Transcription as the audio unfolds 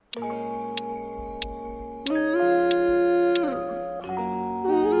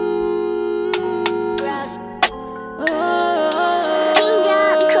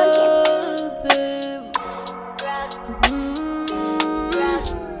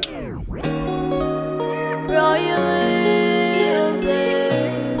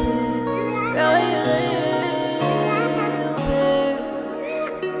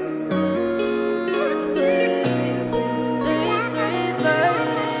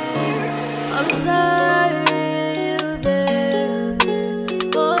I'm sorry, baby.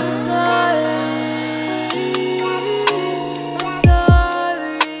 I'm sorry. I'm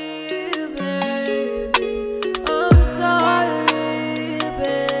sorry, baby. I'm sorry,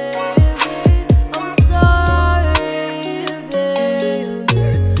 baby. I'm sorry, baby.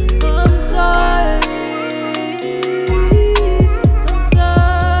 I'm sorry. I'm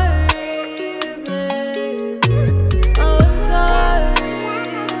sorry, baby. I'm sorry,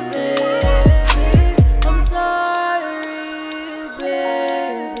 baby. I'm sorry,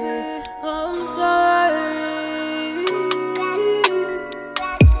 baby. I'm sorry.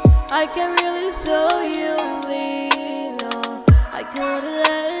 I can't really show you me, no. I couldn't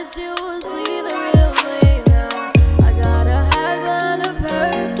let you see the real me now. I got a heart and a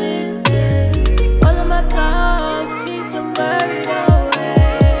perfect face. All of my flaws, keep them buried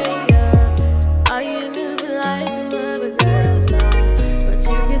away, yeah. Are you moving like the other girls now? But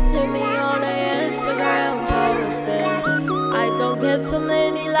you can see me on the Instagram posting. I don't get too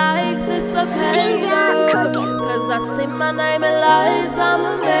many likes, it's okay, girl. Cause I see my name in lights,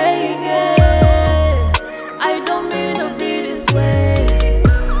 I'ma make it. I don't mean to be this way.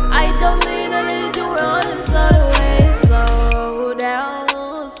 I don't mean to lead you on this other way.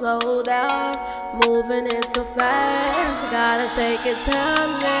 Slow down, moving it too fast. Gotta take it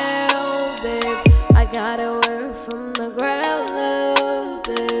down now, babe. I gotta work from the ground up,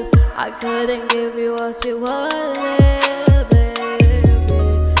 babe. I couldn't give you what you wanted, babe.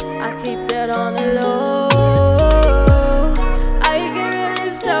 I keep that on the low. I can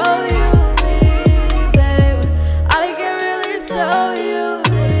really show you me, babe. I can really show you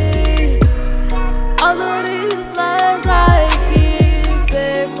me. All of these flaws I keep,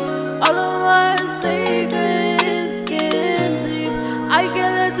 babe. All of my secrets skin deep. I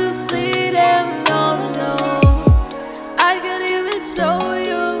can let you see them, no. I can even show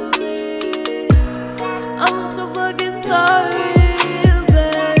you me. I'm so fucking sorry,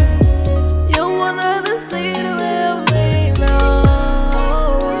 babe. You will never see the real me, no.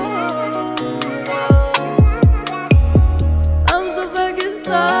 I'm so fucking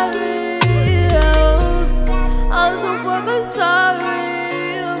sorry, I'm so fucking sorry,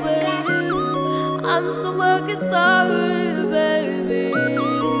 baby. I'm so fucking sorry, baby.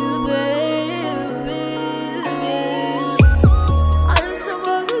 I'm so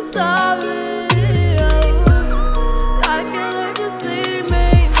fucking sorry.